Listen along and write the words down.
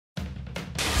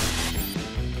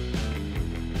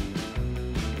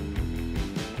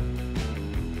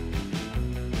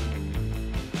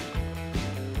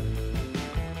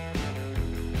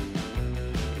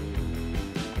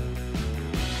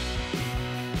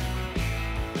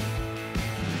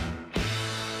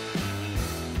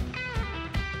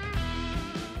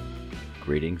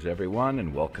Greetings everyone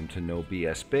and welcome to No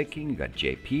BS Baking. You got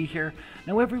JP here.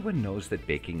 Now everyone knows that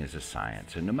baking is a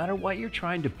science, and no matter what you're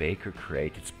trying to bake or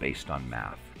create, it's based on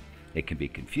math. It can be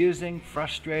confusing,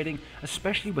 frustrating,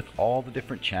 especially with all the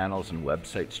different channels and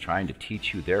websites trying to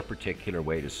teach you their particular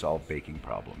way to solve baking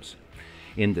problems.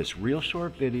 In this real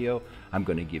short video, I'm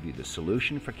going to give you the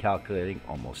solution for calculating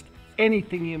almost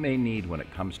anything you may need when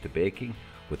it comes to baking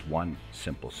with one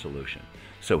simple solution.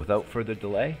 So without further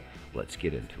delay, let's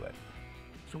get into it.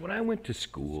 So when I went to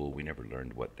school, we never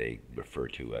learned what they refer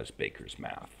to as baker's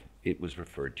math. It was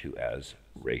referred to as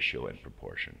ratio and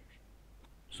proportion.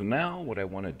 So now what I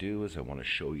want to do is I want to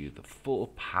show you the full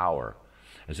power,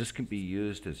 as this can be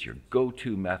used as your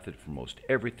go-to method for most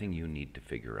everything you need to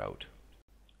figure out.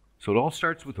 So it all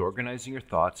starts with organizing your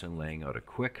thoughts and laying out a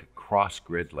quick cross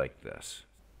grid like this.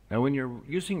 Now when you're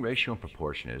using ratio and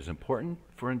proportion, it is important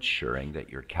for ensuring that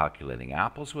you're calculating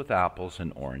apples with apples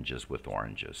and oranges with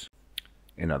oranges.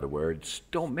 In other words,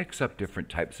 don't mix up different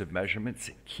types of measurements,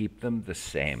 keep them the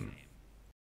same.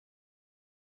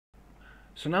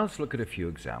 So now let's look at a few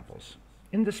examples.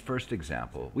 In this first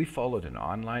example, we followed an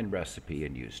online recipe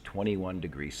and used 21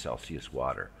 degrees Celsius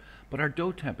water, but our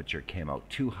dough temperature came out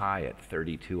too high at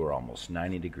 32 or almost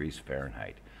 90 degrees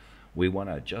Fahrenheit. We want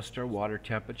to adjust our water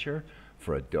temperature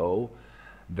for a dough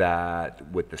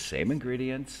that, with the same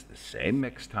ingredients, the same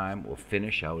mix time, will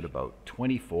finish out about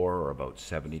 24 or about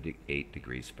 78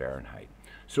 degrees Fahrenheit.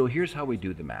 So here's how we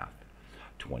do the math.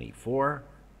 24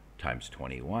 times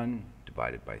 21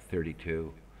 divided by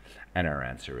 32, and our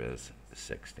answer is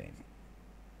 16.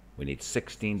 We need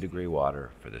 16 degree water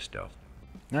for this dough.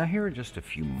 Now here are just a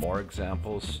few more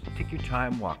examples. Take your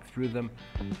time, walk through them,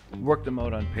 work them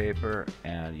out on paper,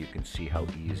 and you can see how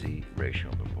easy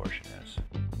ratio and proportion is.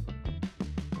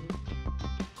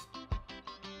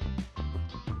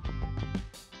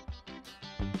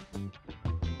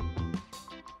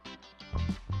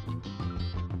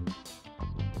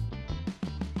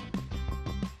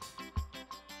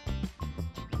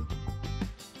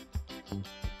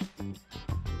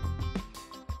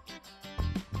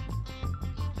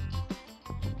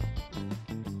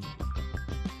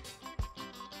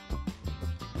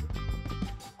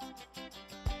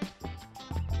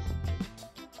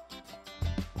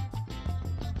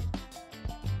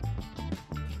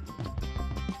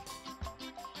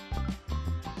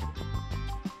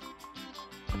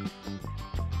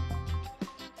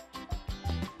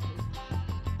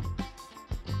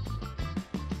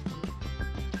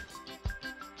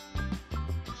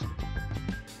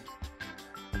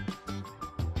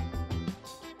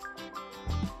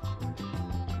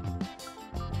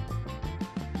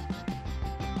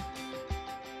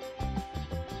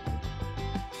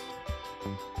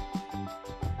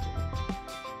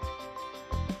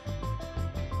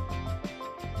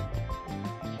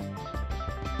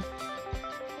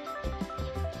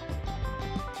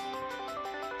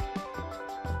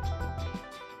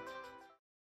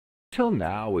 Till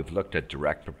now, we've looked at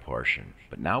direct proportion,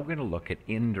 but now we're going to look at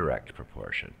indirect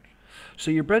proportion.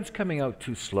 So your bread's coming out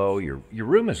too slow, your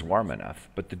room is warm enough,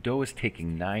 but the dough is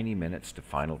taking 90 minutes to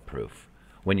final proof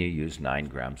when you use 9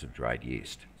 grams of dried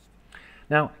yeast.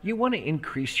 Now, you want to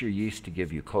increase your yeast to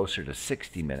give you closer to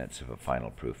 60 minutes of a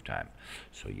final proof time.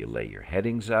 So you lay your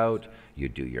headings out, you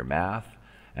do your math,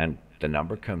 and the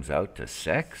number comes out to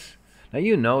 6. Now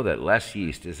you know that less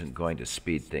yeast isn't going to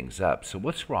speed things up, so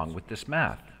what's wrong with this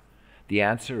math? The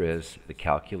answer is the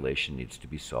calculation needs to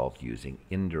be solved using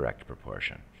indirect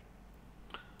proportion.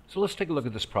 So let's take a look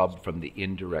at this problem from the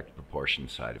indirect proportion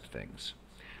side of things.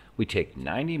 We take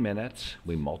 90 minutes,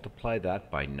 we multiply that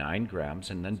by 9 grams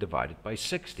and then divide it by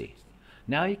 60.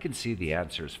 Now you can see the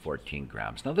answer is 14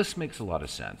 grams. Now this makes a lot of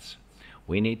sense.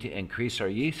 We need to increase our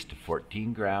yeast to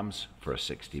 14 grams for a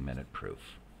 60-minute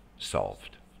proof.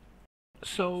 Solved.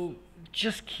 So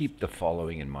just keep the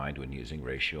following in mind when using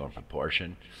ratio and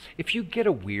proportion. If you get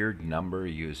a weird number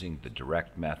using the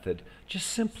direct method, just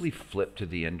simply flip to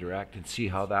the indirect and see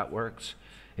how that works.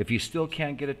 If you still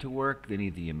can't get it to work, then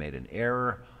either you made an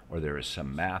error or there is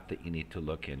some math that you need to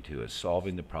look into as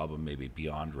solving the problem maybe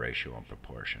beyond ratio and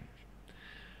proportion.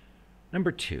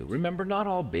 Number 2, remember not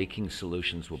all baking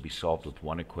solutions will be solved with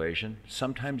one equation.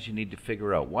 Sometimes you need to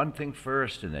figure out one thing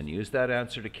first and then use that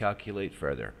answer to calculate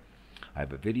further. I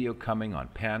have a video coming on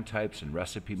pan types and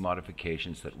recipe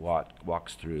modifications that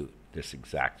walks through this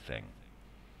exact thing.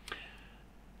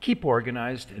 Keep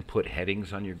organized and put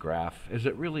headings on your graph, as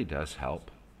it really does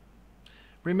help.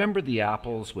 Remember the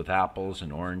apples with apples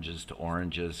and oranges to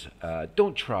oranges.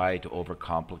 Don't try to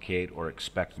overcomplicate or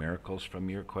expect miracles from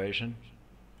your equation.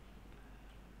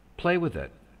 Play with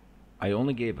it. I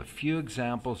only gave a few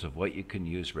examples of what you can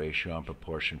use ratio and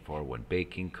proportion for when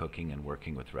baking, cooking, and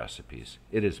working with recipes.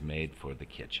 It is made for the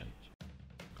kitchen.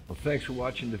 Well, thanks for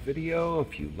watching the video.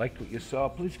 If you liked what you saw,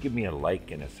 please give me a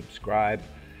like and a subscribe.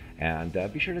 And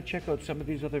be sure to check out some of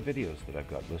these other videos that I've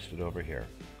got listed over here.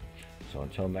 So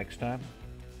until next time,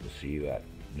 we'll see you at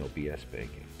No BS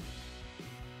Baking.